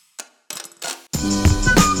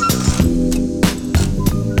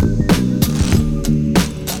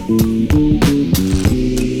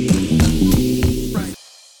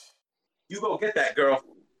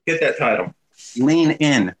lean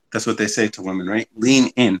in. That's what they say to women, right? Lean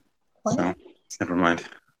in. What? So never mind.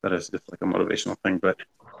 That is just like a motivational thing. But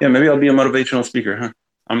yeah, maybe I'll be a motivational speaker, huh?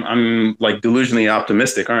 I'm like delusionally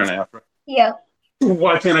optimistic, aren't I, Afra? Yeah.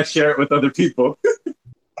 Why can't I share it with other people?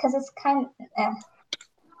 Because it's kind of,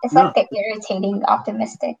 it's No. like the irritating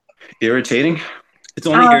optimistic. Irritating? It's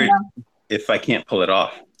I only don't irritating know. if I can't pull it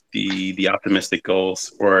off. The optimistic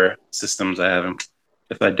goals or systems I have.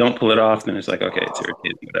 If I don't pull it off, then it's like, okay, it's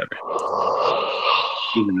irritating, whatever.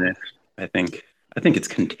 Even this, I think it's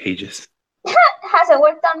contagious. Has it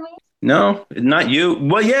worked on me? No, not you.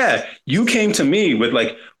 Well, yeah, you came to me with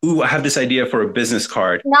like, ooh, I have this idea for a business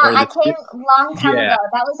card. No, Or I this, came a long time yeah, ago.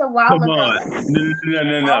 That was a while come ago. on.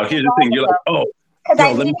 No. That was a Here's the while thing. You're like, ago. oh, Because yo,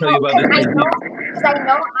 I let me need tell you help. about this idea. Because I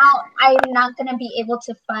know I'm not gonna be able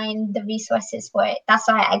to find the resources for it. That's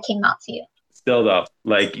why I came out to you. Still though,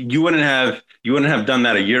 like you wouldn't have done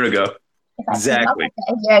that a year ago. If I came out Exactly. with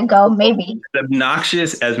it a year ago, maybe. As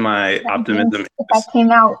obnoxious as my optimism If I is, came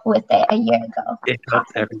out with it a year ago, it helped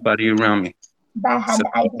possibly. everybody around me. If I had So,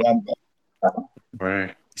 the idea. So. where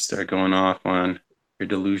you start going off on you're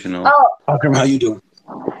delusional. Oh, Akram, how you doing?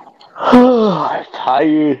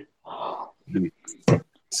 Tired.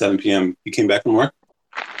 7 p.m. You came back from work?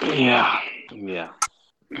 Yeah.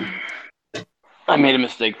 I made a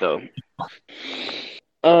mistake though.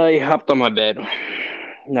 I hopped on my bed.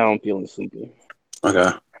 Now I'm feeling sleepy.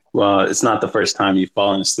 Okay. Well, it's not the first time you've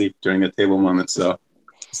fallen asleep during a table moment, so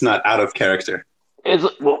it's not out of character.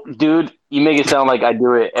 Dude, you make it sound like I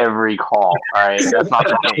do it every call. All right, that's not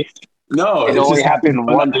the case. No, it only happened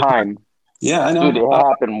one time. Yeah, I know. Dude, it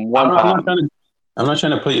happened one time. I'm not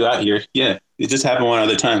trying to put you out here. Yeah, it just happened one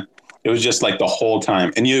other time. It was just like the whole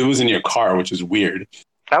time, and it was in your car, which is weird.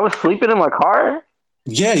 I was sleeping in my car?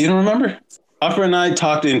 Yeah, you don't remember? Afra and I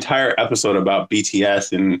talked the entire episode about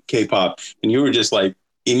BTS and K-pop, and you were just like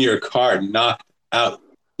in your car, knocked out.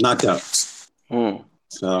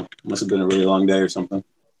 So it must have been a really long day or something.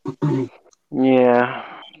 Yeah,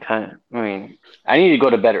 kind of. I mean, I need to go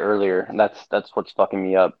to bed earlier. That's what's fucking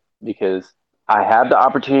me up because I have the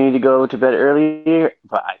opportunity to go to bed earlier,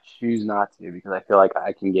 but I choose not to because I feel like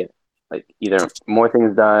I can get like either more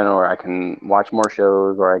things done or I can watch more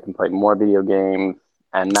shows or I can play more video games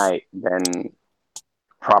at night than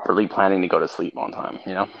properly planning to go to sleep on time,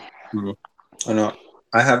 you know? Mm-hmm. I know.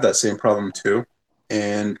 I have that same problem too.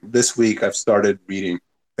 And this week I've started reading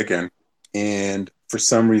again. And for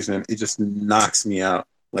some reason, it just knocks me out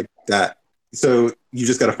like that. So you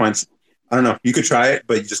just got to find, I don't know, you could try it,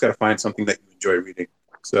 but you just got to find something that you enjoy reading.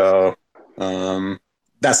 So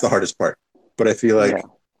that's the hardest part. But I feel like,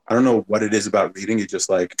 I don't know what it is about reading. It's just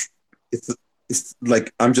like, it's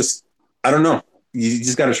like, I don't know. You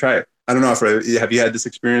just got to try it. I don't know. Have you had this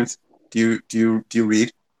experience? Do you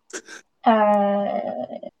read?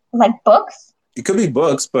 Like books? It could be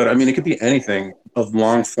books, but I mean, it could be anything of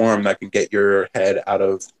long form that can get your head out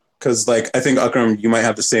of. Because, like, I think Akram, you might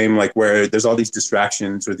have the same, like, where there's all these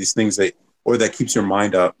distractions or these things that keeps your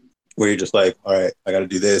mind up, where you're just like, all right, I got to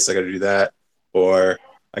do this, I got to do that, or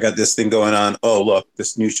I got this thing going on. Oh, look,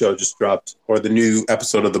 this new show just dropped, or the new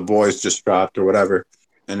episode of The Boys just dropped, or whatever.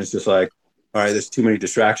 And it's just like, all right, there's too many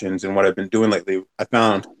distractions. And what I've been doing lately, I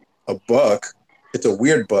found a book. It's a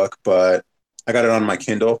weird book, but I got it on my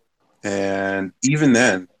Kindle. And even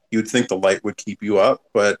then, you'd think the light would keep you up,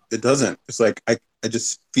 but it doesn't. It's like I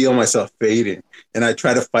just feel myself fading. And I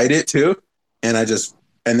try to fight it too. And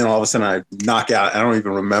then all of a sudden I knock out. I don't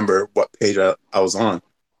even remember what page I was on.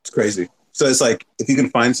 It's crazy. So it's like, if you can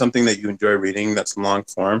find something that you enjoy reading that's long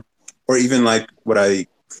form, or even like what I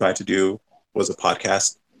tried to do was a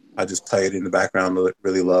podcast. I just play it in the background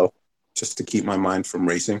really low just to keep my mind from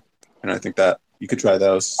racing. And I think that you could try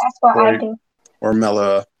those. That's what I do. Or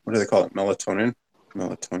what do they call it? Melatonin?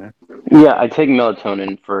 Yeah, I take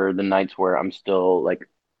melatonin for the nights where I still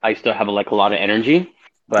have a lot of energy,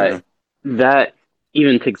 but that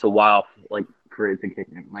even takes a while for it to kick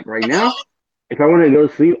in. Like right now, if I want to go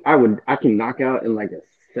to sleep, I can knock out in like a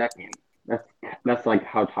second. That's like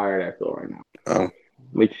how tired I feel right now. Oh.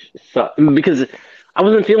 Which sucks because I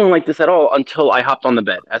wasn't feeling like this at all until I hopped on the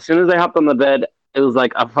bed. As soon as I hopped on the bed, it was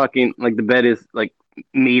like the bed is like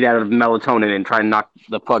made out of melatonin and trying to knock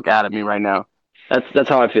the fuck out of me right now. That's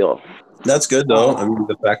how I feel. That's good though. I mean,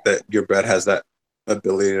 the fact that your bed has that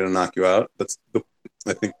ability to knock you out, that's the,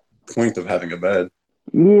 I think, point of having a bed.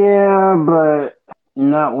 Yeah, but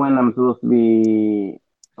not when I'm supposed to be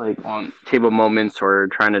like on table moments or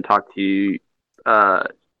trying to talk to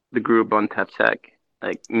the group on TepTech.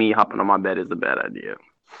 Like me hopping on my bed is a bad idea.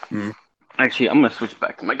 Mm. Actually, I'm gonna switch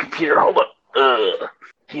back to my computer. Hold up.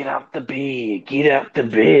 Get out the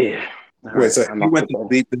bed. Wait, so if I'm you off went to to bed.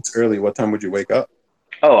 sleep this early, what time would you wake up?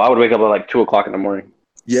 Oh, I would wake up at like 2 o'clock in the morning.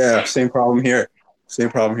 Yeah, same problem here. Same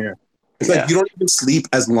problem here. It's like Yeah. you don't even sleep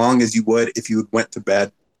as long as you would if you went to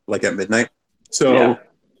bed like at midnight. Yeah. So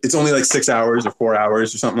it's only like 6 hours or 4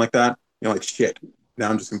 hours or something like that. You're like, shit, now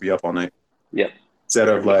I'm just gonna be up all night. Yep. Instead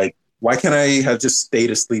of like, why can't I have just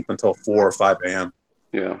stayed asleep until 4 or 5 a.m.?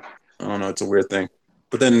 Yeah. I don't know, it's a weird thing.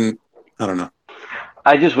 But then I don't know.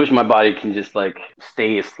 I just wish my body can just like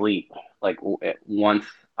stay asleep. Like once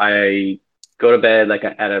I go to bed, like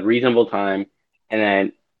at a reasonable time, and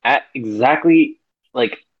then at exactly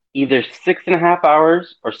like either 6.5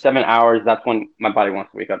 hours or 7 hours, that's when my body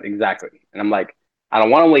wants to wake up exactly. And I'm like, I don't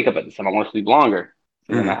want to wake up at this time. I want to sleep longer.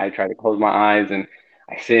 So then Mhm. I try to close my eyes and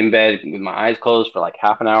I sit in bed with my eyes closed for like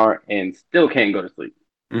half an hour and still can't go to sleep,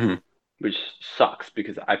 Mhm. which sucks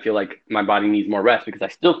because I feel like my body needs more rest because I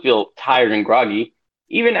still feel tired and groggy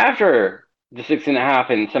even after the 6.5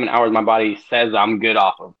 and 7 hours my body says I'm good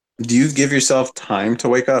off of. Do you give yourself time to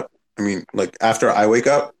wake up? I mean, like after I wake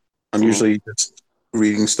up, I'm Mhm. usually just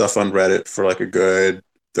reading stuff on Reddit for like a good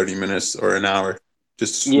 30 minutes or an hour,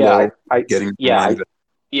 just Yeah, slow getting my yeah, mind.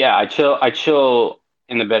 I chill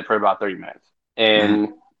in the bed for about 30 minutes. Mhm.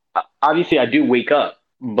 And obviously I do wake up,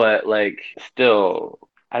 but like still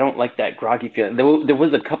I don't like that groggy feeling. There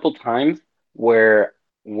was a couple times where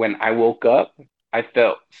when I woke up, I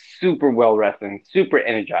felt super well rested, and super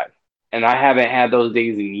energized. And I haven't had those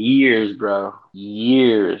days in years, bro.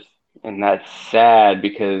 Years. And that's sad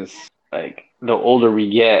because like the older we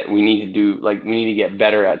get, we need to get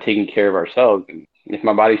better at taking care of ourselves. And if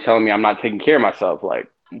my body's telling me I'm not taking care of myself, like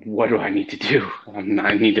what do I need to do?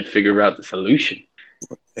 I need to figure out the solution.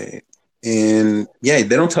 And yeah,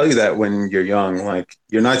 they don't tell you that when you're young. Like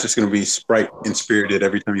you're not just going to be sprite and spirited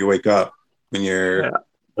every time you wake up when you're Yeah.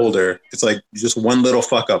 older. It's like just one little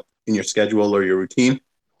fuck up in your schedule or your routine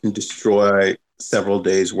can destroy several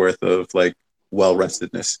days worth of like well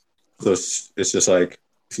restedness. So it's just like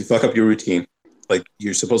if you fuck up your routine, like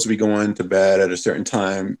you're supposed to be going to bed at a certain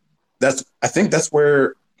time. I think that's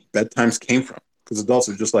where bedtimes came from because adults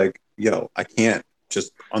are just like, yo, I can't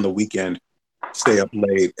just on the weekend stay up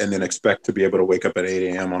late and then expect to be able to wake up at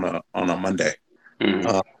 8 a.m. on a Monday. Mm-hmm.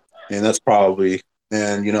 Uh, and that's probably,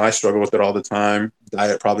 and I struggle with it all the time.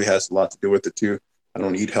 Diet probably has a lot to do with it too. I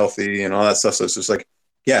don't eat healthy and all that stuff. So it's just like,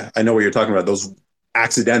 yeah, I know what you're talking about. Those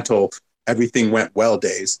accidental, everything went well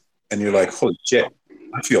days. And you're like, holy shit,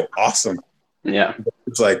 I feel awesome. Yeah.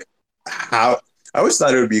 It's like how I always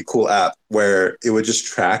thought it would be a cool app where it would just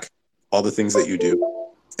track all the things that you do.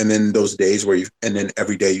 And then those days and then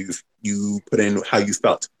every day you put in how you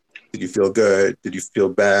felt. Did you feel good? Did you feel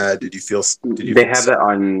bad? Did you They feel have that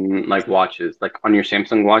on like watches, like on your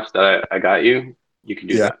Samsung watch that I got you. You can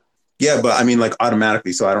do Yeah. that. Yeah, but I mean like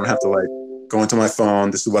automatically, so I don't have to like go into my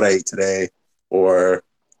phone, this is what I ate today, or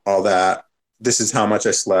all that. This is how much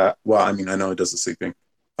I slept. Well, I mean, I know it does the sleeping.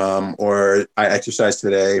 Or I exercised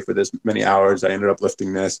today for this many hours. I ended up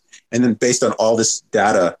lifting this. And then based on all this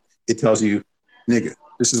data, it tells you, nigga,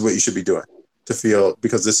 this is what you should be doing to feel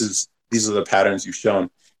because these are the patterns you've shown.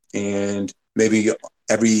 And maybe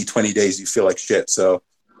every 20 days you feel like shit. So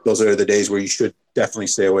those are the days where you should definitely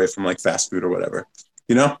stay away from like fast food or whatever.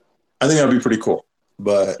 I think that'd be pretty cool,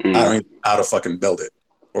 but I don't Mm. even know how to fucking build it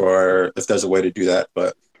or if there's a way to do that.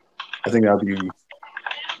 But I think that'd be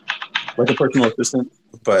like a personal assistant,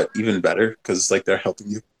 but even better because like they're helping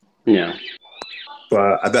you. Yeah.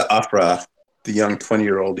 But I bet Afra, the young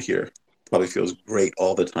 20-year-old here, probably feels great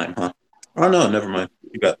all the time, huh? Oh no, never mind.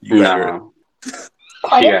 You got your No, she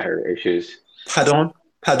Pardon? got her issues.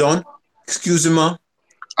 pardon, excuse-moi.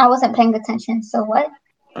 I wasn't paying attention. So what?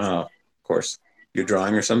 Oh, of course. You're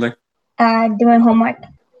drawing or something? Doing homework.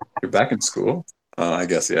 You're back in school? I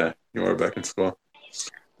guess, yeah. You are back in school.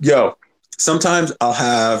 Yo, sometimes I'll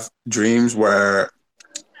have dreams where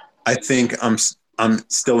I think I'm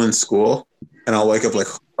still in school and I'll wake up like,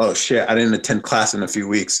 oh shit, I didn't attend class in a few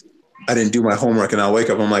weeks. I didn't do my homework and I'll wake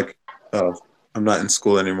up, I'm like, oh, I'm not in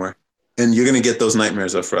school anymore. And you're going to get those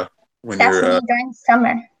nightmares, Afra, when That's you're, me during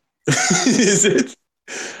summer. is it?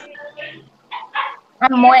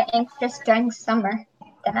 I'm more anxious during summer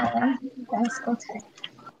than I am during school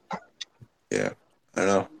time. Yeah, I don't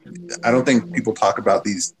know. I don't think people talk about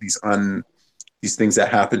these things that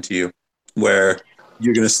happen to you where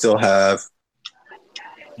you're going to still have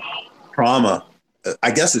trauma.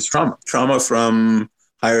 I guess it's trauma from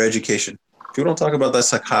higher education. People don't talk about the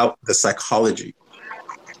psychology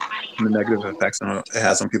and the negative effects it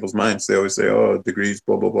has on people's minds. They always say, oh, degrees,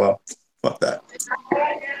 blah, blah, blah. Fuck that.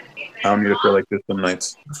 I don't need to feel like this some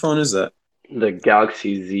nights. What phone is that? The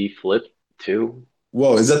Galaxy Z Flip 2.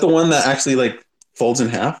 Whoa, is that the one that actually like folds in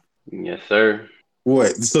half? Yes, sir.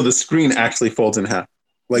 Wait, so the screen actually folds in half,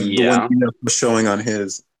 like the one Yeah. was showing on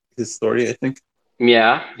his story, I think.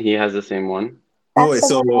 Yeah, he has the same one. Oh That's wait, the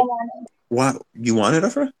so one I wanted. what you wanted,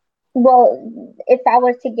 Afra? Well, if I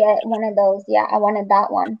were to get one of those, yeah, I wanted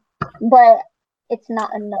that one. But it's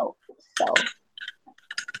not a Note, so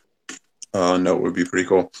Oh no, it would be pretty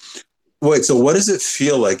cool. Wait, so what does it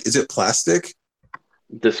feel like? Is it plastic?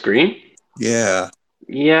 The screen? Yeah.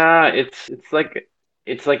 Yeah, it's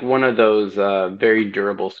like one of those very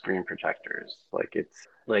durable screen protectors. Like it's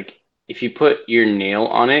like if you put your nail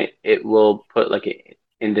on it, it will put like an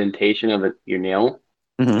indentation of your nail.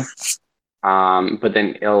 Hmm. But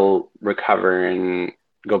then it'll recover and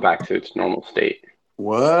go back to its normal state.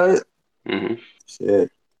 What? Hmm.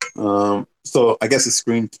 Shit. So I guess the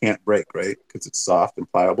screen can't break, right? Because it's soft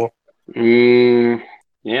and pliable.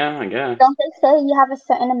 Yeah, I guess. don't they say you have a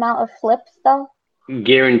certain amount of flips though?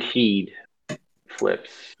 Guaranteed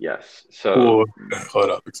flips, yes. Cool. Hold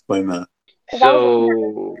up. Explain that. Because I was looking at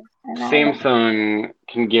So reviews and I was like, Samsung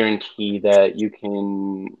can guarantee that you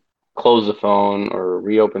can close the phone or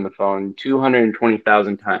reopen the phone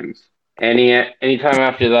 220,000 times. Anytime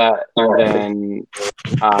after that, then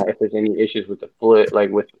if there's any issues with the flip,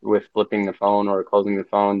 like with flipping the phone or closing the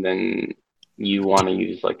phone, then you want to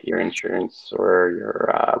use like your insurance or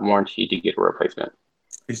your warranty to get a replacement. Are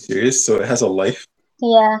you serious? So it has a life?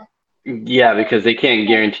 yeah. Yeah, because they can't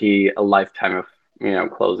guarantee a lifetime of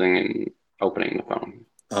closing and opening the phone.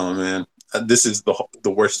 Oh man, this is the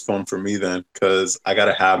worst phone for me then, because I got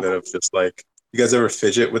a habit of just like, you guys ever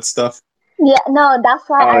fidget with stuff? Yeah, no, that's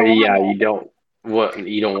why Oh I yeah, want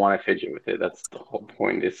you don't want to fidget with it. That's the whole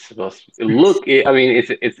point. It's supposed to look. I mean,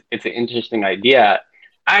 it's an interesting idea.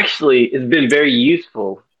 Actually, it's been very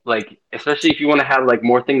useful. Like especially if you want to have like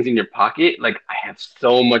more things in your pocket. Like I have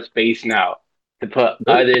so much space now to put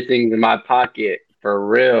Really? other things in my pocket for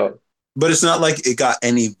real. But it's not like it got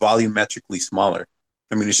any volumetrically smaller.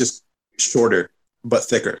 I mean, it's just shorter but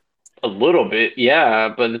thicker. A little bit, yeah.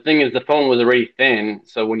 But the thing is, the phone was already thin,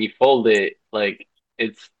 so when you fold it, like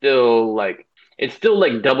it's still like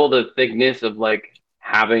double the thickness of like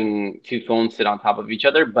having two phones sit on top of each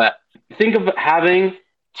other. But think of having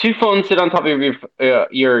two phones sit on top of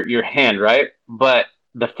your hand, right? But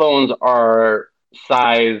the phones are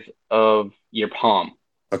size of your palm.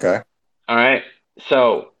 Okay. All right.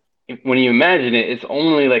 So when you imagine it, it's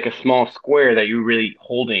only like a small square that you're really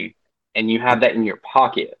holding, and you have that in your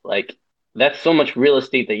pocket. Like that's so much real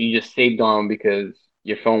estate that you just saved on because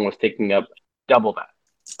your phone was taking up double that.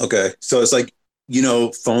 Okay. So it's like,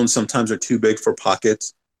 phones sometimes are too big for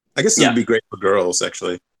pockets. I guess this would Yeah. be great for girls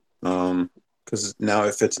actually. Because now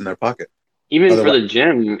it fits in their pocket. Even for Otherwise, the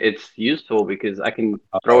gym, it's useful because I can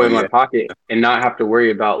throw oh it in my yeah, pocket and not have to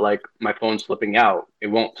worry about like my phone slipping out. It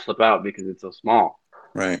won't slip out because it's so small.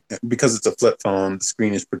 right. Because it's a flip phone, the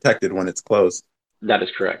screen is protected when it's closed. That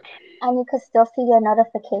is correct. and you could still see your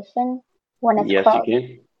notification when it's Yes, you closed.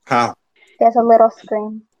 can. How? There's a little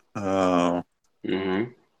screen. Oh,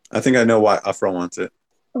 Mm-hmm. I think I know why Afro wants it.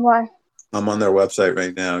 Why? I'm on their website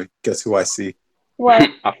right now. Guess who I see? What?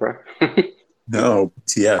 Opera. No,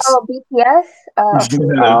 TS. Oh, BTS? Yeah.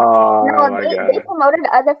 Oh No, my they god. promoted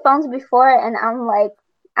other phones before, and I'm like,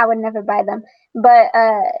 I would never buy them. But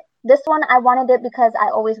this one, I wanted it because I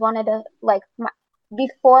always wanted to, like,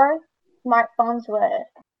 before smartphones were,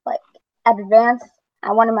 like, advanced,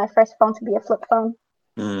 I wanted my first phone to be a flip phone.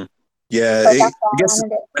 Mm. Yeah, So I that's why I guess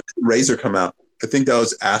wanted it. when did Razor come out? I think that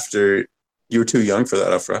was after you were too young for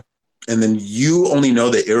that, Afra. And then you only know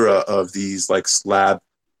the era of these like slab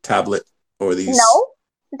tablet or these. No,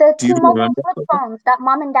 the Do you T-Mobile remember? flip phones that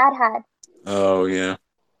mom and dad had. Oh yeah,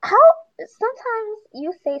 How sometimes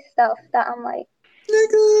you say stuff that I'm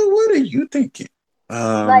nigga, what are you thinking?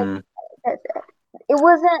 like it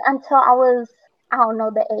wasn't until I don't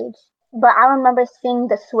know the age, but I remember seeing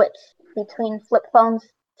the switch between flip phones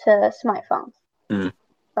to smartphones. Mm.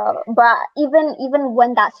 So, but even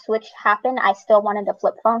when that switch happened, I still wanted a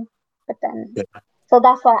flip phone. But then, Yeah. so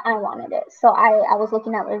that's why I wanted it. So I was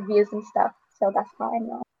looking at reviews and stuff. So that's how I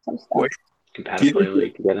know some stuff. Wait,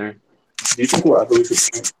 Compatibility together. do you think we'll ever reach,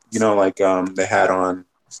 like they had on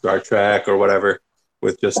Star Trek or whatever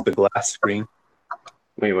with just the glass screen?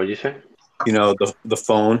 Wait, what did you say? The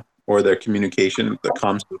phone or their communication, the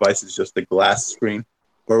comms device is just the glass screen.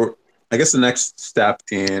 Or I guess the next step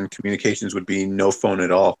in communications would be no phone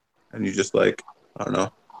at all, and you just like, I don't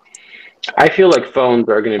know. I feel like phones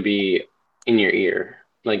are going to be in your ear.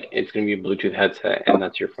 Like it's going to be a Bluetooth headset, and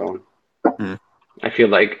that's your phone. Hmm. I feel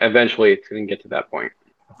like eventually it's going to get to that point.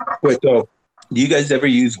 Wait, so do you guys ever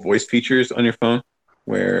use voice features on your phone,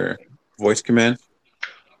 where voice commands?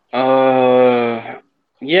 Uh,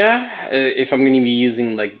 Yeah, if I'm going to be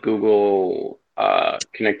using like Google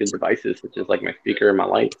connected devices, such as like my speaker and my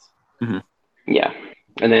lights. Hmm. Yeah,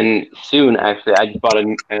 and then soon, actually, I just bought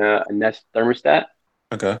a Nest thermostat,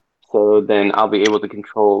 Okay, so then I'll be able to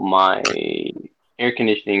control my air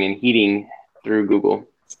conditioning and heating through Google.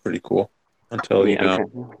 it's pretty cool. Until Yeah,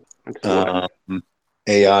 until what? um,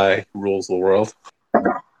 AI rules the world.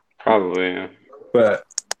 Probably. Yeah. But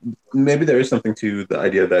maybe there is something to the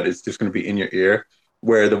idea that it's just going to be in your ear,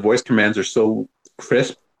 where the voice commands are so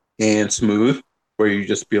crisp and smooth, where you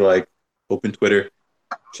just be like, open Twitter,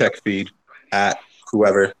 check feed at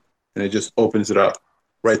whoever, and it just opens it up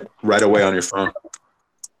right away on your phone.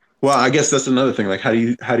 Well, I guess that's another thing. Like, how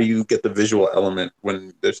do you get the visual element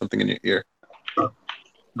when there's something in your ear?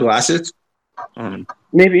 Glasses?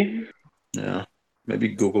 Maybe. Yeah, maybe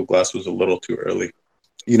Google Glass was a little too early.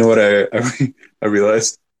 You know what I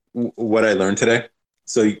realized? What I learned today.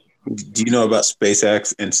 So, do you know about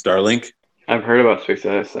SpaceX and Starlink? I've heard about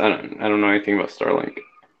SpaceX. I don't know anything about Starlink.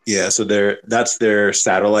 Yeah, so that's their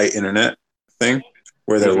satellite internet thing,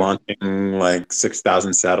 where they're Hmm. launching like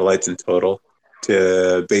 6,000 satellites in total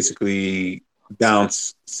to basically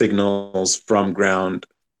bounce signals from ground,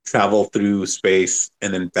 travel through space,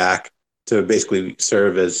 and then back to basically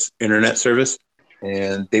serve as internet service.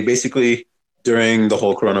 And they basically, during the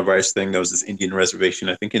whole coronavirus thing, there was this Indian reservation,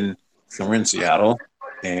 I think in somewhere in Seattle,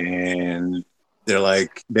 and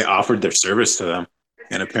they offered their service to them,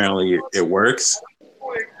 and apparently it works.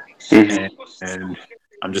 Hmm. And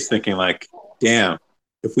I'm just thinking like, damn,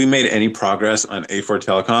 if we made any progress on A4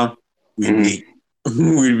 Telecom, we'd Hmm. be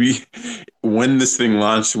we'd be when this thing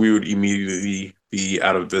launched, we would immediately be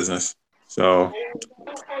out of business. So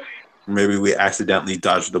maybe we accidentally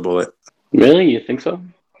dodged the bullet. Really? You think so?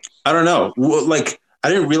 I don't know. Well, like I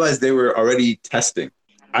didn't realize they were already testing.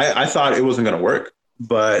 I thought it wasn't gonna work.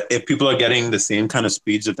 But if people are getting the same kind of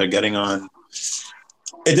speeds that they're getting on,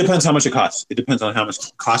 it depends how much it costs. It depends on how much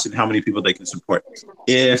it costs and how many people they can support.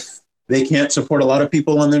 If they can't support a lot of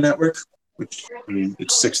people on their network, which I mean,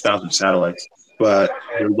 it's 6,000 satellites, but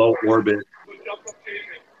they're low orbit,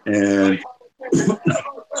 and I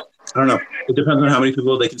don't know. It depends on how many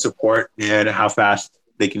people they can support and how fast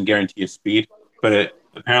they can guarantee a speed. But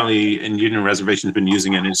apparently, Indian Reservation has been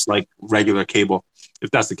using it. And it's like regular cable. If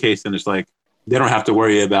that's the case, then it's like they don't have to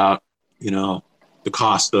worry about the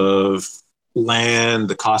cost of land,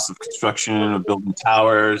 the cost of construction of building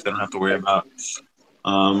towers. They don't have to worry about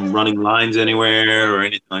running lines anywhere or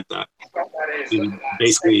anything like that. They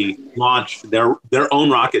basically launch their own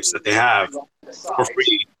rockets that they have for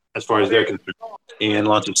free, as far as they're concerned, and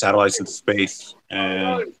launch of satellites into space,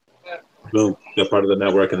 and boom, they're part of the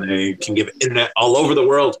network, and they can give internet all over the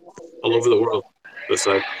world, all over the world. So it's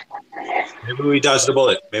like maybe we dodged a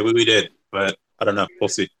bullet, maybe we did, but I don't know. We'll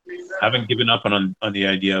see. I haven't given up on the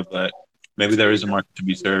idea, but maybe there is a market to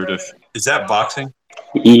be served. If is that boxing?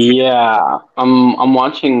 Yeah. I'm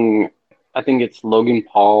watching. I think it's Logan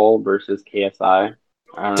Paul versus KSI.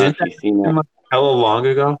 I don't know Didn't if that you've seen happen it. like hella long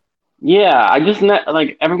ago? Yeah, I just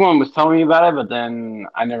like everyone was telling me about it, but then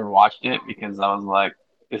I never watched it because I was like,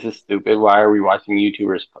 "This is stupid. Why are we watching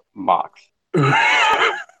YouTubers box?"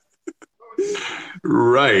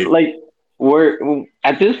 Right. Like we're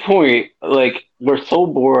at this point, like we're so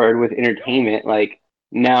bored with entertainment. Like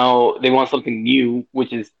now they want something new,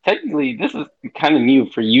 which is technically this is kind of new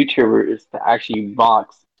for YouTubers to actually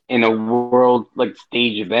box in a world like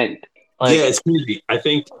stage event. Yeah, Like, it's crazy. I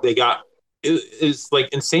think they got it's like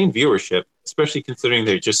insane viewership, especially considering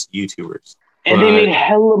they're just YouTubers. and they But made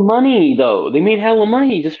hella money though. They made hella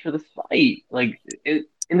money just for this fight.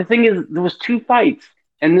 And the thing is, there was two fights,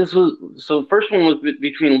 and this was so. The first one was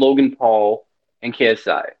between Logan Paul and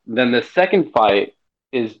KSI. Then the second fight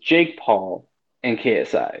is Jake Paul and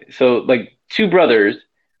KSI. So like two brothers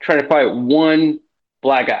trying to fight one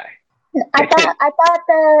black guy. I thought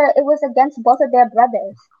it was against both of their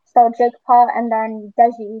brothers. So Jake Paul and then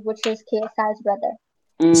Deji, which is KSI's brother.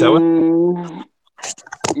 is that what? Mm,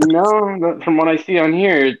 no, but from what I see on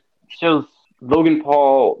here, it shows Logan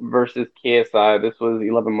Paul versus KSI. This was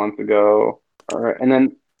 11 months ago. All right, and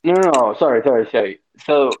then no, sorry.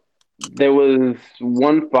 So there was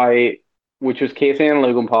one fight which was KSI and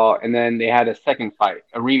Logan Paul, and then they had a second fight,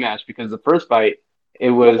 a rematch because the first fight it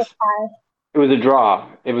Was was a tie. it was a draw,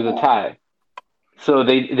 it was a Yeah. tie. So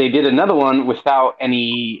they did another one without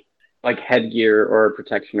any like headgear or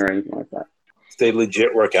protection or anything like that. They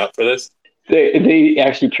legit work out for this? They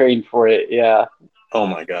actually trained for it, yeah. Oh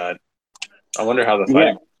my god. I wonder how the Yeah.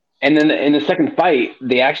 fighting. And then in the second fight,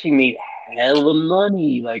 they actually made hella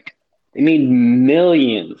money. Like they made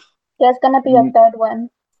millions. There's gonna be a third one.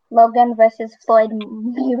 Logan versus Floyd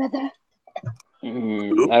Mayweather.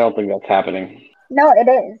 I don't think that's happening. No, it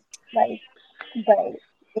is. Like, but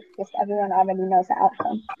it's just everyone already knows the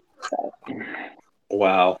outcome. So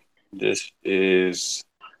Wow. This is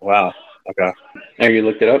wow. Okay. Have you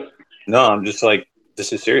looked it up? No, I'm just like,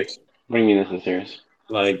 this is serious. What do you mean this is serious?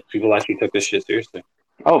 Like, people actually took this shit seriously.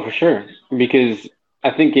 Oh, for sure. Because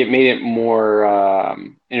I think it made it more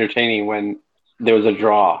entertaining when there was a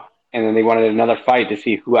draw, and then they wanted another fight to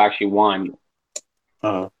see who actually won.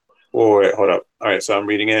 Oh, wait, hold up. All right, so I'm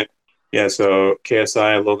reading it. Yeah, so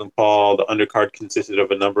KSI, Logan Paul, the undercard consisted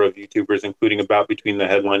of a number of YouTubers, including a bout between the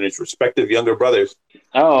headliners' respective younger brothers.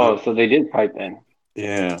 Oh, so they did fight then.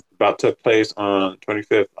 Yeah, bout took place on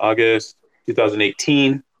 25th August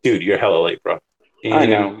 2018. Dude, you're hella late, bro. I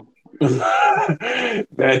know.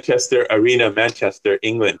 Manchester Arena, Manchester,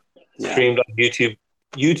 England. Yeah. Streamed on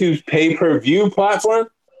YouTube's pay-per-view platform.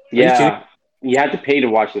 Yeah, you had to pay to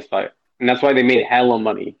watch this fight, and that's why they made hella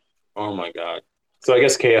money. Oh my god! So I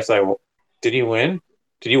guess KSI did he win?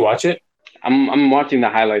 Did you watch it? I'm watching the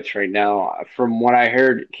highlights right now. From what I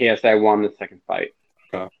heard, KSI won the second fight.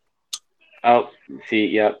 Okay. Oh, see,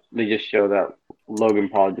 yep, they just show that Logan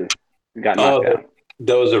Paul just got knocked out.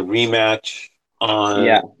 There was a rematch on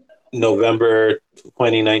November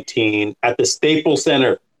 2019 at the Staples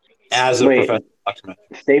Center as a professional boxing match.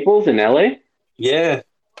 Staples in LA? Yeah.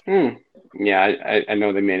 Yeah, I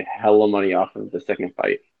know they made hella money off of the second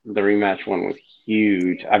fight. The rematch one was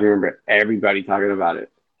huge. I remember everybody talking about it.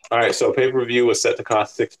 All right, so pay-per-view was set to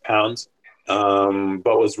cost £6,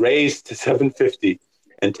 but was raised to $7.50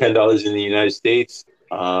 and $10 in the United States.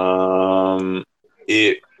 The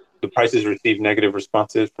prices received negative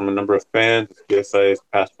responses from a number of fans. KSI's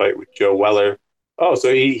past fight with Joe Weller. Oh,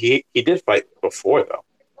 so he did fight before though.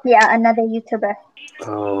 Yeah, another YouTuber.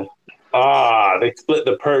 They split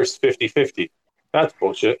the purse 50-50. That's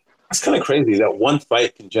bullshit. That's kind of crazy that one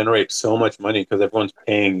fight can generate so much money because everyone's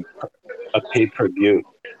paying a pay-per-view.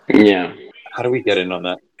 Yeah. How do we get in on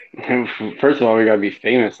that? First of all, we gotta be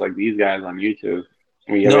famous like these guys on YouTube.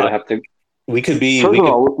 We could be. We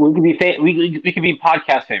could be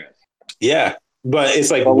podcast famous. Yeah, but it's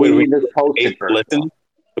like we need this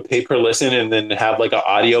pay per listen, and then have like an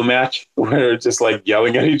audio match where it's just like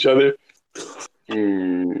yelling at each other.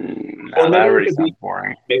 That already sounds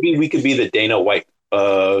boring. Maybe we could be the Dana White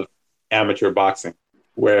of amateur boxing,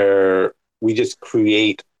 where we just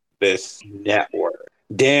create this network.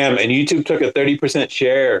 Damn, and YouTube took a 30%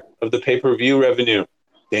 share of the pay-per-view revenue.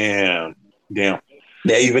 Damn.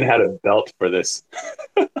 They even had a belt for this.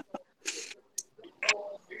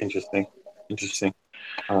 Interesting.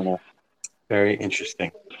 I don't know. Very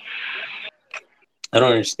interesting. I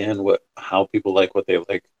don't understand how people like what they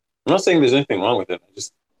like. I'm not saying there's anything wrong with it. I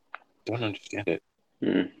just don't understand it.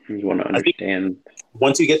 You want to understand.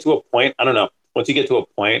 Once you get to a point, I don't know. Once you get to a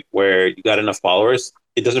point where you got enough followers,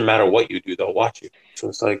 it doesn't matter what you do, they'll watch you. So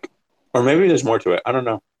it's like, or maybe there's more to it. I don't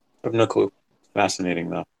know. I have no clue. It's fascinating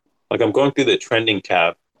though. Like I'm going through the trending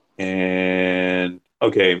tab and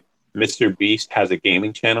okay, Mr. Beast has a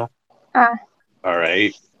gaming channel. All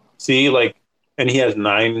right. See, and he has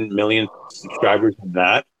 9 million subscribers in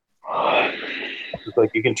that. It's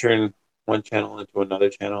like you can turn one channel into another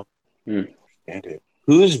channel. Understand it.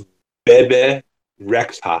 Who's Bebe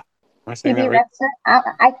Rexha? Am I saying that right?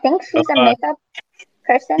 I think she's a makeup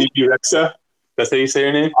person. Bebe Rexha? That's how you say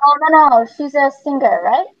her name? Oh, no. She's a singer,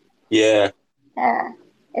 right? Yeah. Yeah.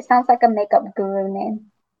 It sounds like a makeup guru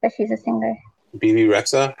name, but she's a singer. Bebe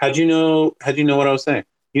Rexha? How'd you know what I was saying?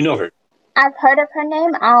 You know her. I've heard of her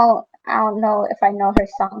name. I don't know if I know her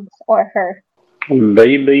songs or her.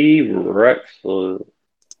 Bebe Rexha.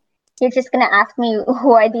 You're just going to ask me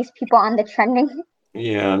who are these people on the trending?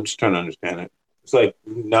 Yeah, I'm just trying to understand it. It's like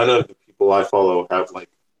none of the people I follow have like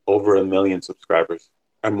over 1 million subscribers.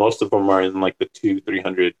 And most of them are in like the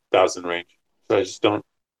 200,000-300,000 range. So I just don't.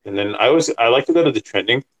 And then I like to go to the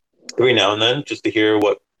trending every now and then just to hear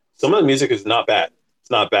what some of the music is not bad. It's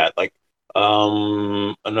not bad. Like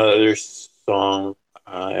another song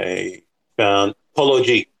I found, Polo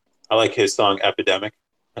G. I like his song Epidemic.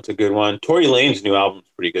 That's a good one. Tory Lane's new album's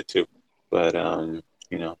pretty good too. But now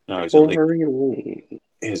he's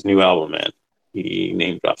his new album, man. He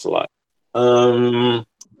name drops a lot. And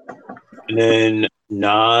then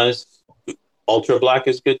Nas Ultra Black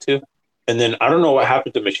is good too. And then I don't know what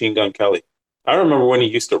happened to Machine Gun Kelly. I remember when he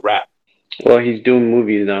used to rap. Well, he's doing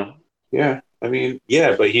movies now. Yeah, I mean,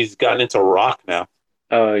 yeah, but he's gotten into rock now.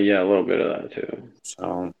 Oh, yeah, a little bit of that too.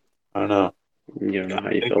 So I don't know. You don't know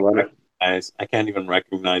how you feel about it. I can't even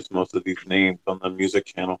recognize most of these names on the music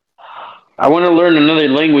channel. I want to learn another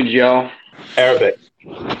language, y'all. Arabic.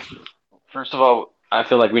 First of all, I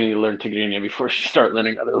feel like we need to learn Tigrinya before we start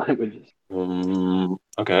learning other languages.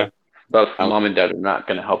 Okay. But mom and dad are not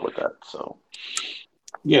going to help with that. So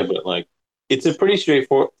Yeah, but like, it's a pretty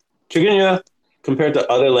straightforward. Tigrinya, compared to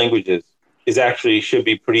other languages, is actually should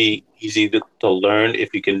be pretty easy to learn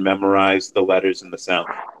if you can memorize the letters and the sounds.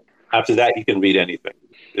 After that, you can read anything.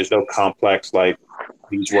 There's no complex like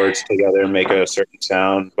these words together make a certain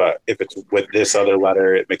sound, but if it's with this other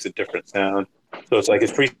letter, it makes a different sound. So it's like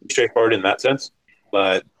it's pretty straightforward in that sense.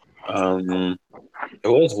 But there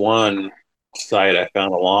was one site I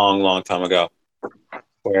found a long, long time ago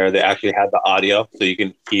where they actually had the audio, so you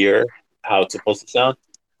can hear how it's supposed to sound.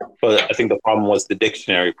 But I think the problem was the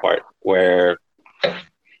dictionary part, where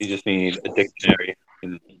you just need a dictionary.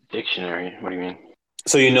 Dictionary? What do you mean?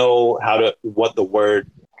 So you know what the word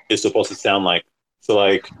is supposed to sound like. So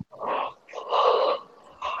like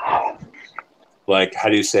how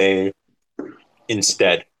do you say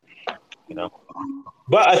instead? You know.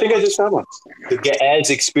 But I think I just found one. The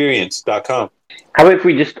geadsexperience.com. How about if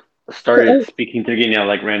we just started speaking Tigrinya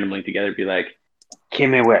like randomly together? Be like, "¿Qué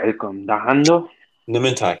me voy contando?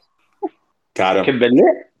 Nimentai. Got him.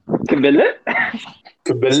 Kebele? Kebele?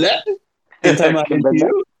 Kabila? In time I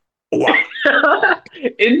you? Wow.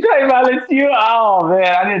 In time I you? Oh man,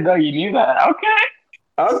 I didn't know you knew that. Okay.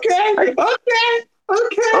 Okay.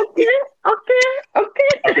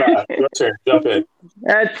 Your turn. Jump in.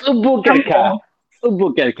 Subukelka.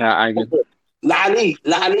 Subukelka. Lali.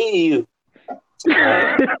 Lali.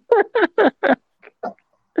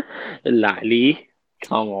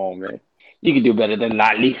 Come on, man. You can do better than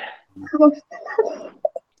Lali.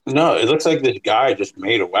 No, it looks like this guy just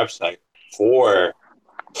made a website for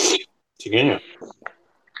Tigrinya.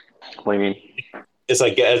 What do you mean? It's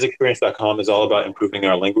like geadsexperience.com is all about improving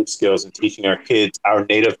our language skills and teaching our kids our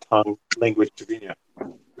native tongue language, Tigrinya.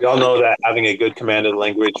 We all know that having a good command of the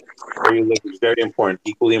language where you live is very important.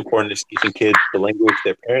 Equally important is teaching kids the language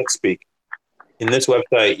their parents speak. In this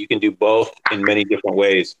website, you can do both in many different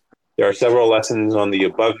ways. There are several lessons on the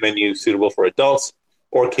above menu suitable for adults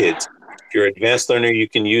or kids. If you're an advanced learner, you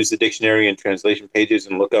can use the dictionary and translation pages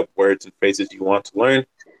and look up words and phrases you want to learn.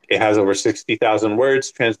 It has over 60,000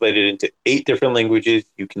 words translated into 8 different languages.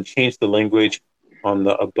 You can change the language on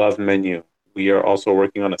the above menu. We are also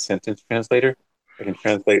working on a sentence translator. I can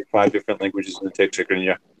translate 5 different languages into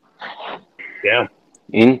Tigrinya. Yeah.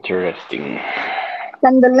 Interesting.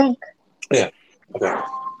 Send the link. Yeah. Okay.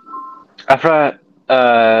 Afra,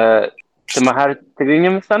 Mahar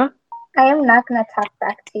Tigrinya Masana? I am not gonna talk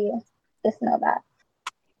back to you. Just know that.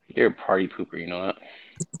 You're a party pooper, you know that?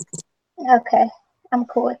 Okay. I'm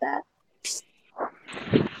cool with that.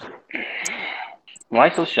 Why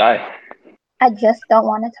so shy? I just don't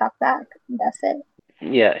want to talk back. That's it.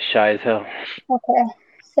 Yeah, shy as hell. Okay.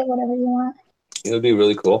 Say whatever you want. It would be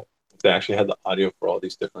really cool if they actually had the audio for all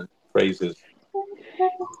these different phrases.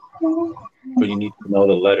 But you need to know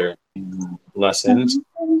the letter. Lessons.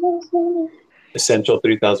 Essential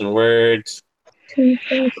 3,000 words. I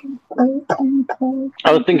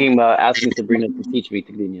was thinking about asking Sabrina to teach me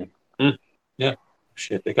Tigrinya. Yeah.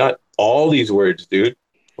 Shit, they got all these words, dude.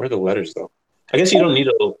 Where are the letters though? I guess you don't need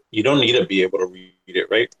to be able to read it,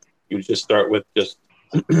 right? You just start with just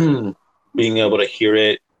being able to hear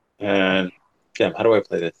it and damn, how do I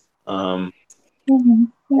play this?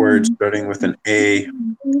 Words starting with an A.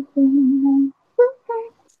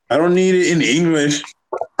 I don't need it in English.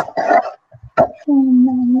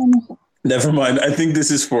 Never mind. I think this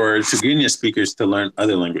is for Tigrinya speakers to learn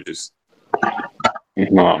other languages.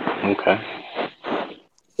 Oh, okay.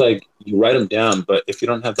 It's like you write them down, but if you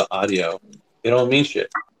don't have the audio, it don't mean shit.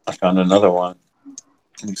 I found another one.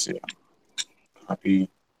 Let me see. Copy.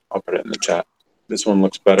 I'll put it in the chat. This one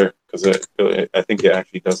looks better because I think it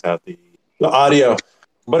actually does have the audio.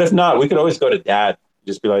 But if not, we could always go to Dad.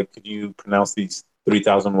 Just be like, could you pronounce these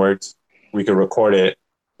 3,000 words? We could record it,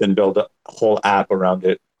 then build a whole app around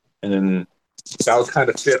it. And then that would kind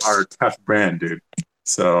of fit our tough brand, dude.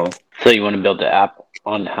 So you want to build the app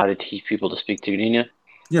on how to teach people to speak Tigrinya?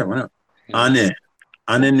 Yeah, why not? Ane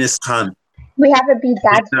Niskan. We have to be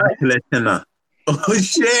Dad's voice. Oh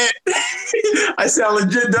shit! I sound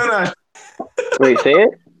legit, don't I? Wait, say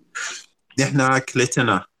it.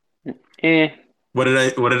 What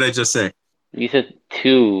did I just say? You said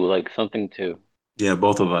 2, like something 2. Yeah,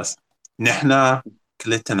 both of us. Nehna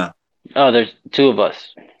Klitana. Oh, there's 2 of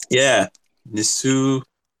us. Yeah. Nisu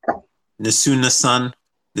Nasan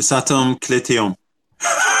Nisatom Kliteum.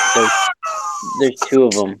 There's 2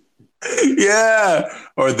 of them. Yeah.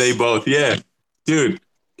 Or they both. Yeah. Dude,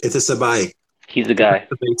 it's a sabai. He's a guy.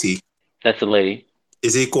 That's a lady.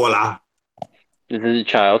 Is he kola? This is a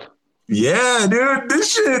child. Yeah, dude.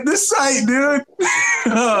 This site, dude.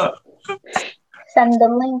 Send the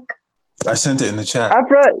link. I sent it in the chat.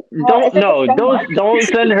 Afra, Oh, is it the same one? don't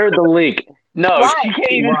send her the link. No, Why? she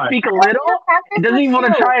can't even Why? speak a I don't little. want to practice Doesn't with even want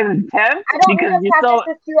to you. try and attempt I don't because want to you're practice so.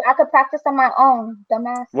 with you. I could practice on my own,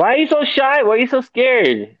 dumbass. Why are you so shy? Why are you so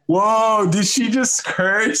scared? Whoa, did she just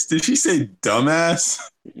curse? Did she say dumbass?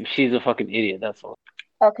 She's a fucking idiot. That's all.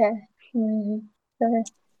 Okay. Okay.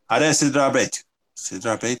 Hade Sidrabait.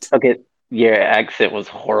 Sidrabait? Okay, your accent was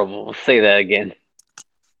horrible. Say that again.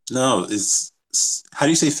 No, how do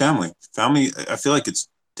you say family? Family, I feel like it's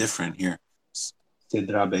different here.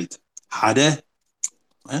 Sidrabait. Hade?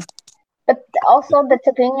 What? But also the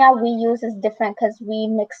Tigrinya we use is different because we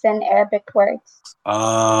mix in Arabic words.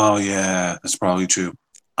 Oh, yeah, that's probably true.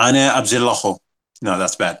 Ane Abzillahu. No,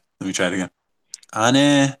 that's bad. Let me try it again.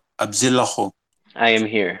 Ane Abzillahu. I am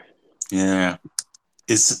here. Yeah.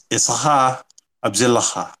 Isaha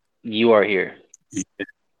Abzillaha. You are here.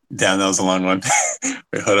 Damn, that was a long one.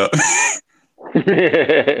 Wait, hold up.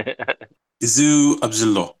 Izu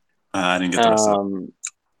Abzillo. I didn't get the rest of it.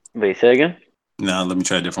 Wait, say again? No, let me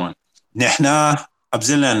try a different one. Nehna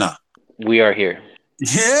Abzillana. We are here.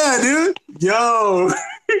 Yeah, dude. Yo.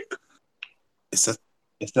 It's a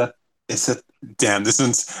damn, this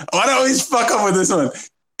one's why do I always fuck up with this one?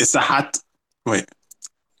 It's a hat. Wait.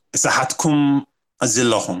 It's a hatkum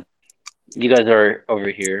azillahum. You guys are over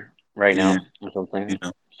here right now Yeah. or something.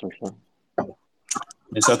 Yeah. Something.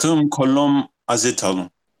 Nisatum kolom azitalum.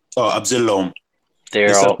 Oh, abzillahum.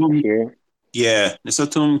 They're all Nisatum, here. yeah.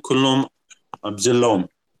 Nisatum kolom abzillahum.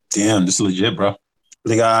 Damn, this is legit, bro.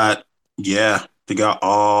 They got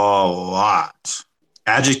a lot.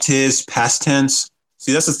 Adjectives, past tense.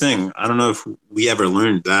 See, that's the thing. I don't know if we ever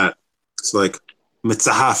learned that. It's like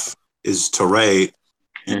mitzahaf is to write.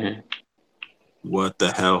 Mm-hmm. What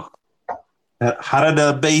the hell?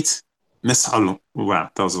 Harada bait mishalum. Wow,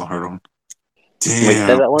 that was a hard one. Damn. Wait,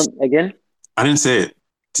 say that one again? I didn't say it.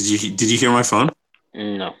 Did you hear my phone?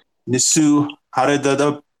 No. Nisu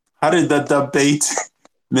harada bait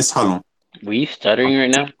mishalum. Were you stuttering right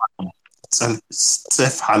now?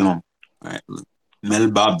 Sefhalum. Right.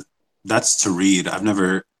 Melbab. That's to read.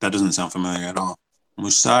 That doesn't sound familiar at all.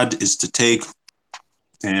 Musad is to take.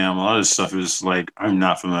 Damn, a lot of this stuff is like, I'm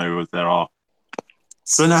not familiar with at all.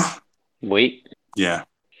 Sunnah. Wait. Yeah.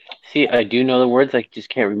 See, I do know the words. I just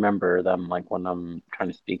can't remember them like when I'm trying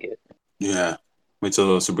to speak it. Yeah. Wait,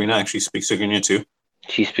 so Sabrina actually speaks Tigrinya too?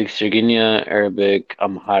 She speaks Tigrinya, Arabic,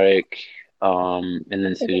 Amharic, and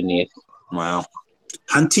then Sudanese. Wow.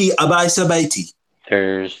 Hanti Abai Sabaiti.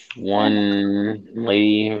 There's one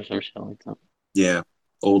lady or some shit like that. Yeah.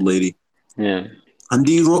 Old lady. Yeah.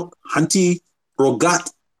 Hanti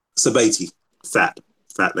Rogat Sabaiti. Fat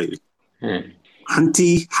lady.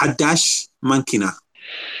 Hanti Hadash Mankina.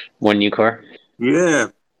 One new car? Yeah.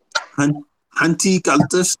 Hanti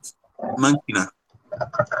Kaltif Mankina.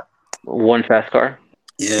 One fast car?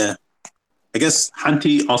 Yeah. I guess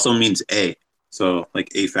Hanti also means a. So like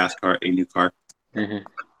a fast car, a new car. Mm-hmm.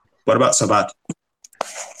 What about Sabat?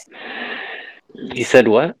 You said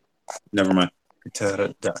what? Never mind.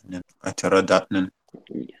 Ataradatnan.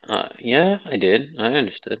 Yeah, I did. I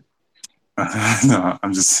understood. No,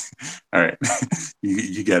 I'm just all right.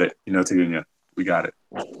 You get it. You know Tigrinya. We got it.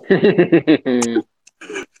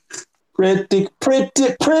 Pretty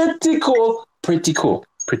cool. Pretty cool.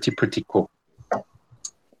 Pretty cool.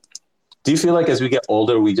 Do you feel like as we get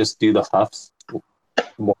older, we just do the huffs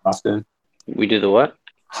more often? We do the what?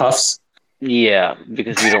 Huffs? Yeah,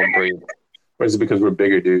 because we don't breathe. Or is it because we're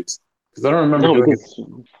bigger dudes? Because I don't remember doing it.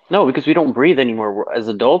 No, because we don't breathe anymore. As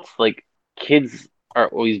adults, like kids are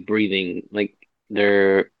always breathing. Like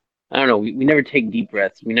I don't know, we never take deep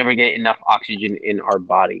breaths. We never get enough oxygen in our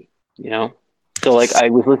body, you know? So like I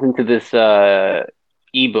was listening to this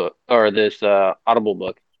ebook or this Audible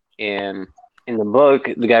book, and in the book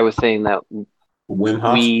the guy was saying that Wim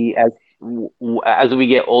Hof? we as we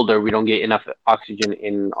get older, we don't get enough oxygen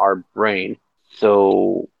in our brain.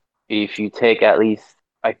 So if you take at least,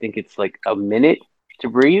 I think it's like a minute to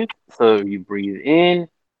breathe. So you breathe in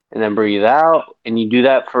and then breathe out, and you do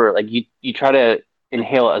that for like you try to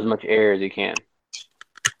inhale as much air as you can,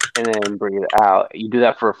 and then breathe out. You do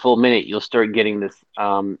that for a full minute, you'll start getting this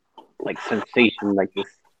like sensation, like this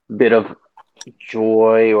bit of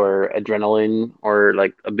joy or adrenaline or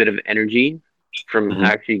like a bit of energy from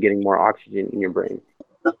actually getting more oxygen in your brain.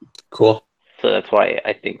 Cool. So that's why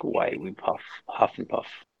we huff and puff.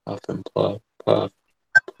 Puff and puff, puff,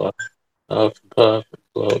 puff, puff and puff, and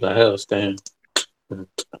blow the hell's down.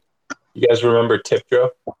 You guys remember Tip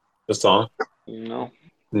Drill, the song? No.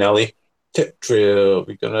 Nelly? Tip drill,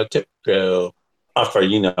 we're gonna tip drill. Afra,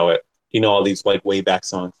 you know it. You know all these like way back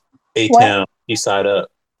songs. A-Town, East Side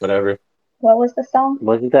Up, whatever. What was the song?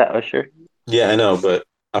 Wasn't that Usher? Yeah, I know, but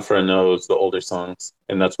Afra knows the older songs,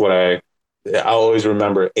 and that's what I always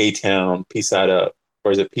remember. A-Town, Peace Side Up,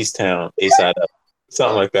 or is it Peace Town, A Side Up,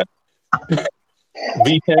 something like that.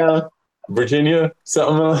 V-Town, Virginia,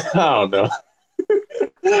 something like, I don't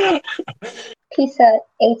know. Peace Up,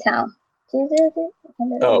 A-Town.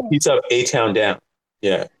 Oh, Peace Up, A-Town Down.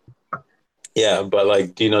 Yeah. Yeah, but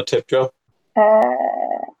like, do you know Tip Drill? I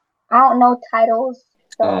don't know titles,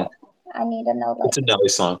 so I need to know. Like, it's a Nelly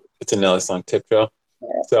song. It's a Nelly song, Tip Drill.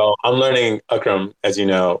 Yeah. So I'm learning Akram, as you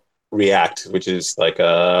know, React, which is like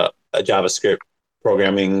a JavaScript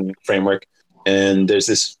programming framework. And there's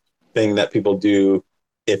this thing that people do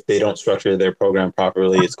if they don't structure their program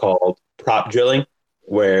properly. It's called prop drilling,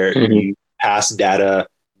 where you pass data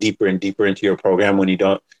deeper and deeper into your program when you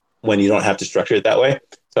don't have to structure it that way.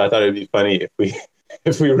 So I thought it'd be funny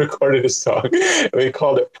if we recorded a song and we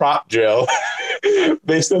called it Prop Drill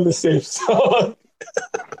based on the same song.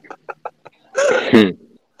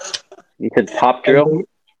 You said pop drill?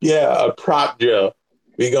 Yeah, a prop drill.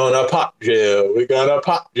 We gonna pop drill. We gonna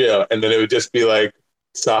pop drill. And then it would just be like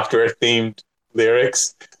software themed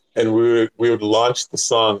lyrics. And we would launch the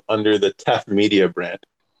song under the TEF Media brand.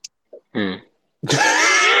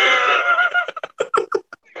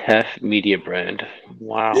 TEF Media brand.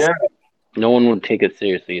 Wow. Yeah. No one would take it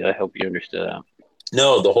seriously. I hope you understood that.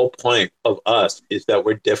 No, the whole point of us is that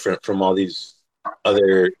we're different from all these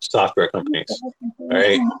other software companies. All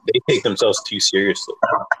right? They take themselves too seriously.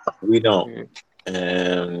 We don't.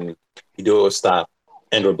 And you do it with style.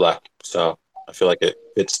 And we're black. So I feel like it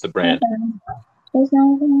fits the brand.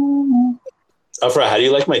 Afra, how do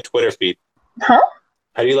you like my Twitter feed? Huh?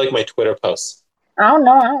 How do you like my Twitter posts? I don't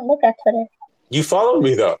know. I don't look at Twitter. You follow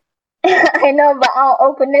me, though. I know, but I don't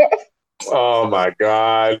open it. Oh, my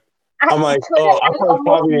God. I'm like, Twitter, I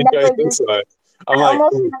probably enjoy this one. I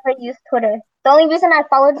almost never use Twitter. The only reason I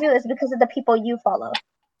followed you is because of the people you follow.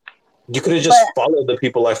 You could have just followed the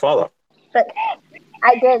people I follow. But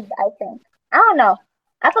I did, I think. I don't know.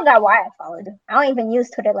 I forgot why I followed you. I don't even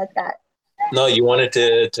use Twitter like that. No, you wanted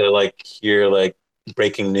to like hear like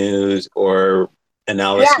breaking news or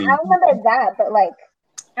analysis. Yeah, I remember that, but like,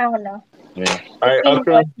 I don't know. Yeah. All right,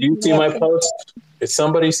 Akram, do you see my post? Is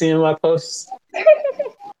somebody seeing my posts?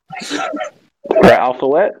 For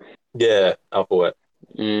Alphabet? Yeah, Alphabet.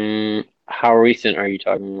 How recent are you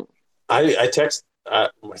talking about? I text.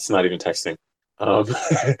 It's not even texting. A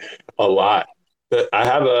lot. But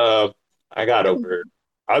I got over.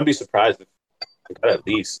 I would be surprised if I got at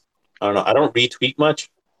least. I don't know. I don't retweet much,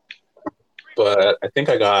 but I think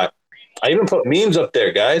I even put memes up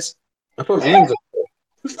there, guys. I put memes up there.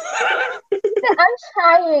 I'm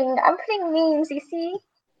trying. I'm putting memes, you see?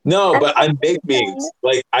 No, but I make memes.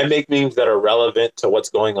 Like, I make memes that are relevant to what's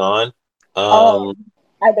going on. Are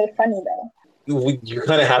they funny, though? You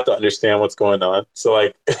kind of have to understand what's going on. So,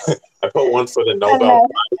 like, I put one for the Nobel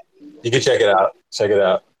Prize. You can check it out. Check it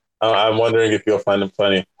out. I'm wondering if you'll find them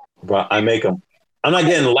funny. But I make them. I'm not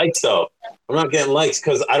getting likes, though. I'm not getting likes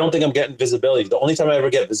because I don't think I'm getting visibility. The only time I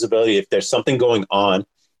ever get visibility if there's something going on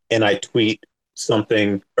and I tweet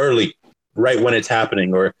something early, right when it's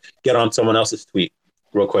happening, or get on someone else's tweet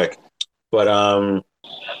real quick. But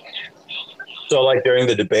so like during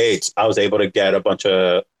the debates, I was able to get a bunch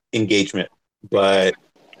of engagement. But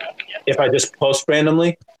if I just post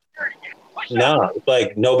randomly, no,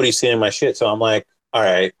 like nobody's seeing my shit. So I'm like, all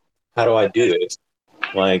right, how do I do this?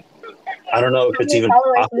 Like, I don't know if it's even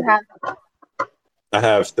possible. I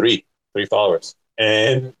have three followers,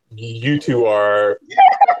 and you two are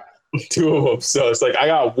two of them. So it's like I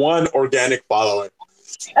got one organic following.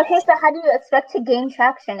 Okay, so how do you expect to gain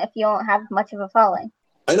traction if you don't have much of a following?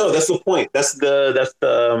 I know, that's the point. That's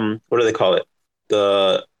the what do they call it?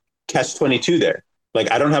 The catch-22 there. Like,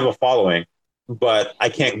 I don't have a following, but I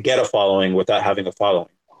can't get a following without having a following.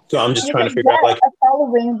 So I'm just trying to figure out, like, a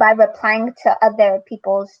following by replying to other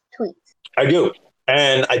people's tweets. I do.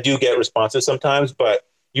 And I do get responses sometimes, but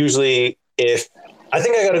usually I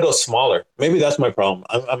think I got to go smaller. Maybe that's my problem.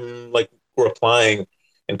 I'm like replying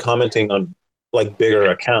and commenting on like bigger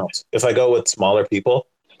accounts. If I go with smaller people,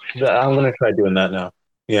 I'm going to try doing that now.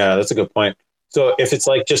 Yeah, that's a good point. So if it's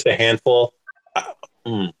like just a handful, I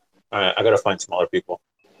got to find smaller people.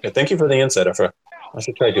 Yeah, thank you for the insight, Afra. I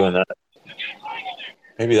should try doing that.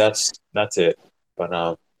 Maybe that's it. But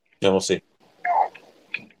yeah, we'll see.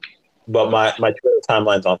 But my Twitter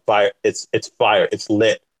timeline's on fire. It's fire. It's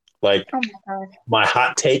lit. Like, oh my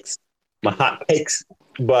hot takes.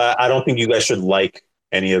 But I don't think you guys should like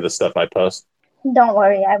any of the stuff I post. Don't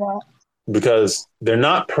worry, I won't. because they're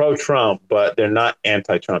not pro-Trump, but they're not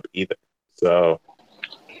anti-Trump either. So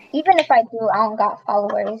even if I do, I don't got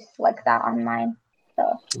followers like that on mine.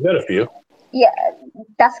 So you got a few. yeah,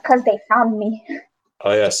 that's because they found me.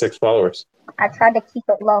 Oh yeah, 6 followers. I tried to keep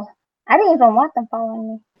it low. I didn't even want them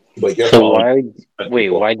following me. But you're So following.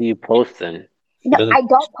 why do you post then? No, Doesn't- I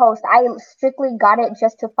don't post. I strictly got it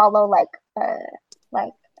just to follow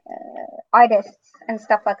artists and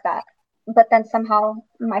stuff like that. But then somehow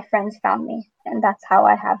my friends found me, and that's how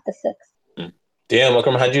I have the 6. Damn,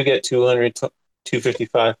 Akram, how'd you get 200,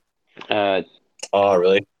 255? Oh,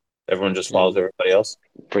 really? Everyone just follows everybody else?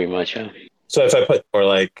 Pretty much, yeah. So if I put, or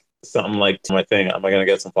like, something like to my thing, am I going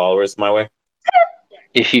to get some followers my way?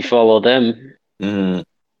 If you follow them, Mm.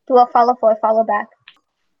 Do a follow for a follow back.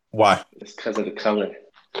 Why? It's because of the color.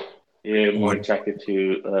 You're more attracted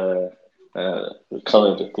to the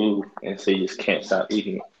color of the food, and so you just can't stop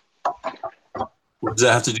eating it. What does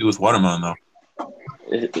that have to do with watermelon, though?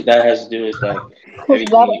 That has to do with like Whose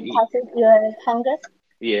blood everything you eat. causes your hunger?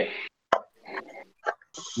 Yeah.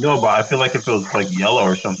 No, but I feel like if it was like yellow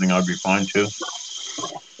or something, I'd be fine too.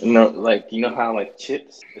 No, like you know how like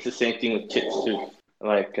chips. It's the same thing with chips too.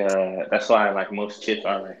 Like that's why like most chips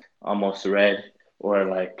are like almost red or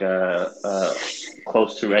like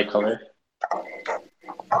close to red color.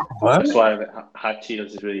 What? That's why the hot Cheetos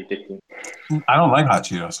is really addicting. I don't like hot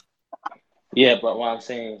Cheetos. Yeah, but what I'm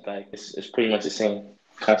saying is like it's pretty much the same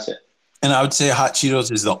concept. And I would say hot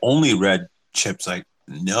Cheetos is the only red chips I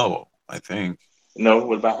know, I think. No,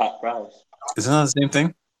 what about hot fries? Isn't that the same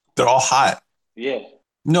thing? They're all hot. Yeah.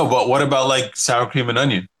 No, but what about like sour cream and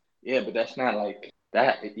onion? Yeah, but that's not like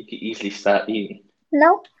that. You can easily stop eating.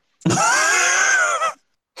 No.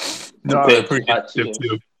 No, they're pretty Hot good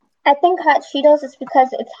too. I think hot Cheetos is because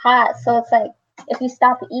it's hot, so it's like if you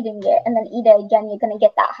stop eating it and then eat it again, you're gonna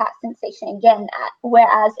get that hot sensation again.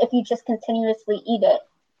 Whereas if you just continuously eat it,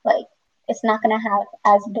 like it's not gonna have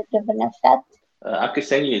as big of an effect. I could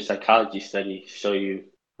send you a psychology study to show you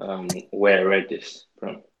where I read this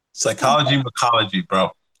from. Psychology, mycology, bro.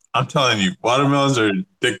 I'm telling you, watermelons are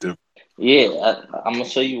addictive. Yeah, I'm gonna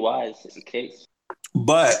show you why it's the case.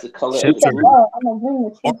 But The color of chips the are, food. Oh, I'm agreeing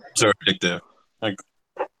with you. oranges are addictive. Like,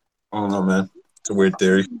 I don't know, man. It's a weird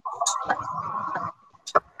theory.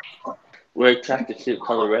 We're attracted to the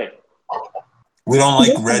color red. We don't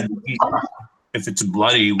like red meat. If it's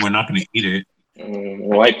bloody, we're not going to eat it.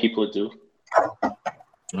 White people do, All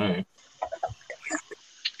right.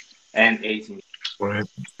 and Asian. All right.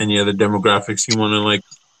 Any other demographics you want to like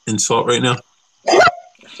insult right now?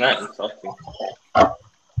 It's not insulting.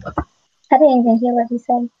 I didn't even hear what he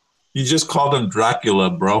said. You just called him Dracula,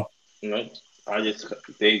 bro. You know,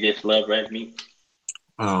 they just love red meat.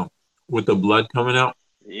 Oh, with the blood coming out.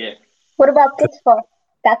 Yeah, What about pitchfork?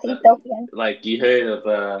 That's Ethiopian. like you heard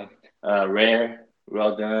of rare,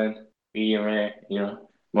 well done, medium rare. You know,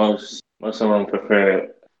 most of them prefer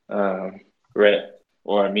red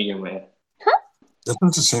or medium rare. That's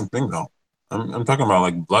not the same thing, though. I'm talking about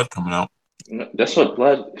like blood coming out. No, that's what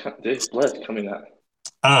blood. There's blood coming out.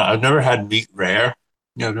 I don't know. I've never had meat rare.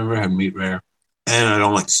 Yeah, I've never had meat rare. And I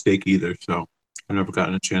don't like steak either, so I've never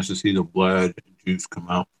gotten a chance to see the blood juice come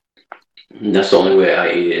out. That's the only way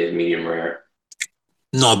I eat it is medium rare.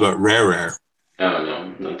 No, but rare. I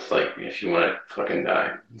don't know. That's like if you want to fucking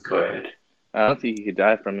die, go ahead. I don't think you could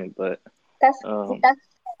die from it, but That's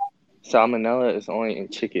salmonella is only in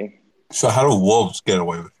chicken. So how do wolves get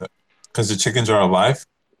away with it? Because the chickens are alive?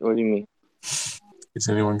 What do you mean? Is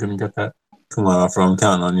anyone going to get that? Come on, Afro, I'm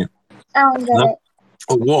counting on you. I don't get it.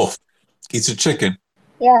 A wolf eats a chicken.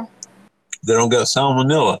 Yeah. They don't get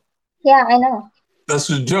salmonella. Yeah, I know. That's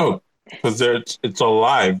a joke. Because it's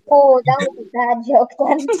alive. Oh, that was a bad joke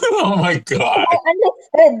then. Oh my God. I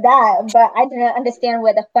understood that, but I didn't understand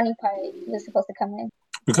where the funny part was supposed to come in.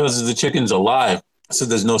 Because the chicken's alive. So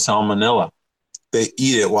there's no salmonella. They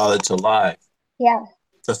eat it while it's alive. Yeah.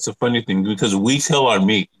 That's the funny thing. Because we kill our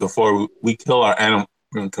meat before we kill our animal.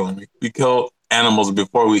 We kill animals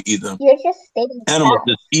before we eat them. You're just stating Animals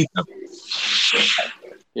that. just eat them.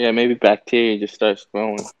 Yeah, maybe bacteria just starts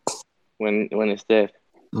growing when it's dead.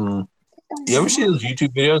 Mm. You ever see those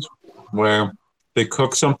YouTube videos where they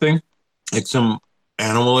cook something, like some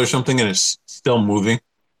animal or something, and it's still moving?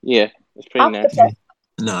 Yeah, it's pretty nasty. Octopus,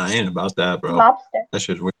 No, I ain't about that, bro. lobster, That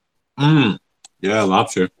shit's weird. Yeah,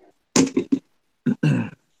 lobster.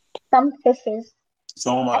 some fishes.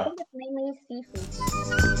 So am I I. think it's mainly seafood.